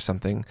video or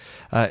something,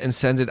 and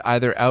send it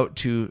either out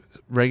to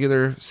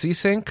regular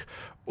C-Sync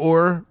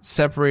or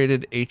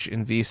separated H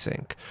and V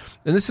sync.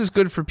 And this is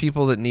good for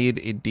people that need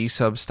a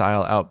D-sub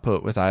style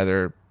output with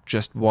either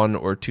just one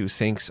or two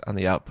syncs on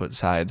the output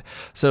side.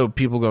 So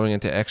people going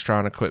into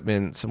Extron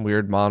equipment, some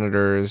weird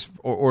monitors,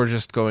 or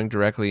just going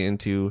directly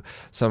into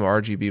some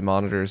RGB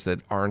monitors that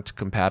aren't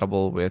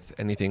compatible with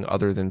anything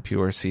other than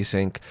pure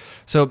C-Sync.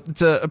 So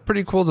it's a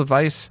pretty cool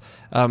device.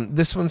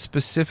 This one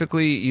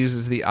specifically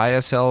uses the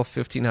ISL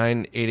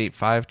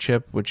 59885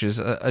 chip, which is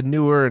a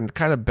newer and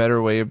kind of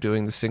better way of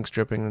doing the sync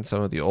stripping than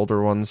some of the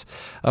older ones.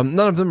 None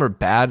of them are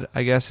bad,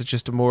 I guess. It's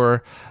just a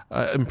more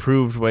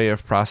improved way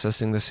of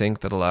processing the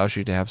sync that allows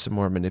you to have some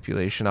more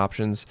manipulation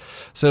options.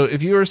 So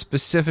if you are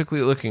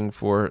specifically looking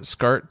for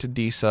SCART to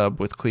D-sub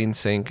with clean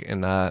sync,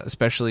 and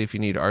especially if you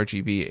need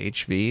RGB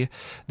HV,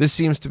 this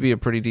seems to be a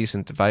pretty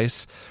decent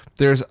device.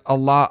 There's a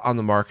lot on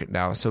the market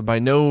now, so by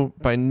no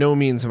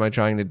means am I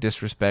trying to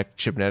disrespect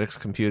Chipnetics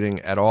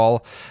Computing at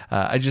all.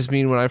 I just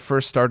mean when I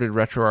first started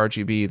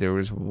RetroRGB, there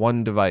was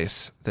one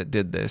device that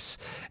did this,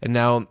 and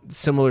now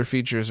similar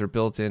features are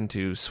built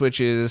into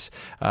switches.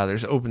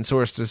 There's open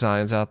source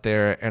designs out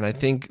there, and I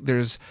think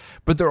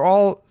but they're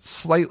all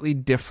slightly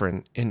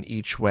different in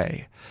each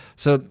way.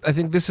 So I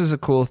think this is a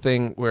cool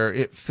thing where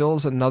it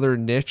fills another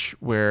niche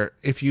where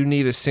if you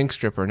need a sync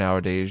stripper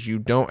nowadays, you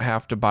don't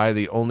have to buy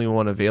the only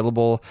one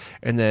available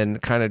and then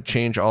kind of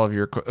change all of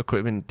your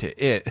equipment to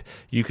it.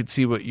 You could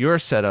see what your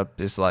setup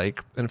is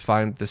like and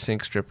find the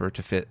sync stripper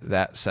to fit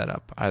that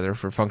setup, either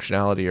for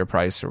functionality or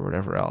price or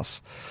whatever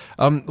else.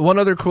 One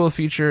other cool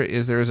feature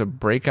is there is a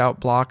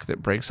breakout block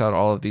that breaks out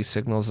all of these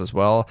signals as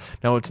well.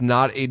 Now, it's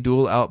not a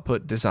dual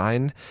output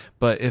design,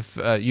 but if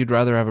you'd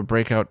rather have a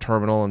breakout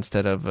terminal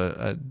instead of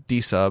a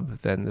D-sub,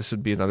 then this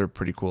would be another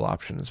pretty cool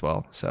option as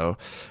well. So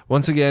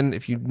once again,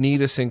 if you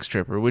need a sync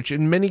stripper, which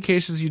in many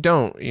cases you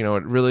don't,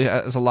 it really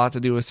has a lot to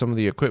do with some of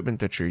the equipment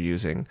that you're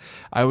using,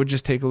 I would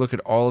just take a look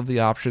at all of the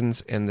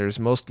options, and there's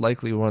most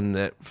likely one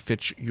that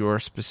fits your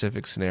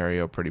specific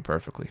scenario pretty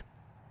perfectly.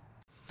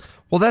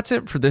 Well, that's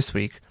it for this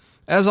week.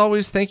 As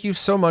always, thank you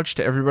so much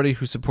to everybody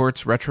who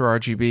supports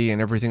RetroRGB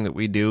and everything that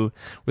we do.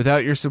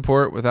 Without your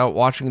support, without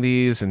watching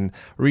these and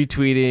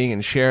retweeting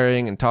and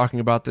sharing and talking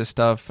about this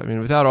stuff,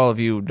 without all of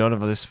you, none of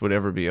this would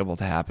ever be able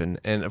to happen.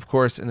 And of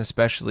course, and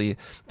especially,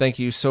 thank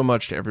you so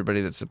much to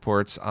everybody that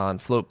supports on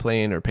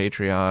Floatplane or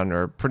Patreon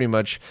or pretty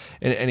much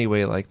in any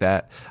way like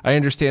that. I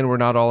understand we're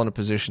not all in a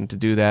position to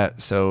do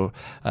that, so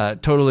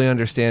totally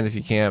understand if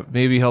you can't.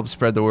 Maybe help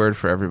spread the word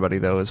for everybody,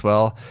 though, as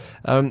well.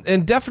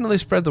 And definitely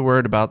spread the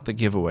word about the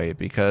giveaway,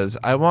 because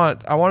I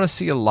want to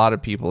see a lot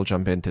of people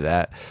jump into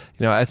that.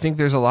 I think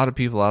there's a lot of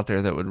people out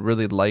there that would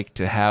really like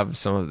to have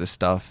some of this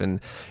stuff,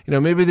 and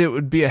maybe it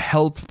would be a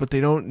help, but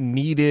they don't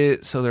need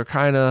it, so they're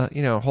kind of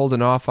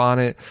holding off on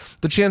it.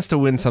 The chance to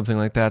win something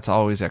like that's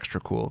always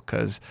extra cool,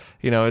 because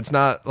it's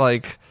not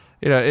like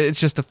it's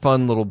just a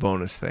fun little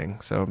bonus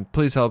thing. So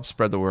please help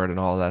spread the word and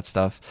all of that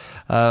stuff.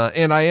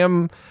 And I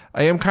am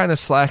kind of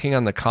slacking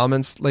on the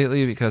comments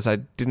lately, because I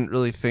didn't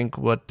really think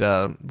what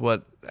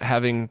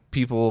having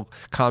people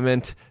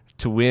comment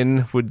to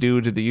win would do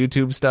to the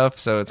YouTube stuff.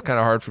 So it's kind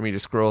of hard for me to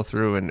scroll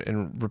through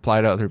and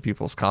reply to other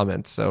people's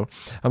comments. So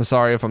I'm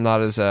sorry if I'm not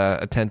as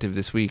attentive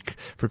this week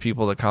for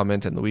people that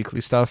comment in the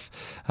weekly stuff,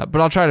 but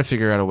I'll try to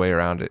figure out a way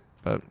around it.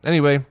 But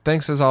anyway,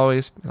 thanks as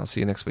always, and I'll see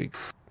you next week.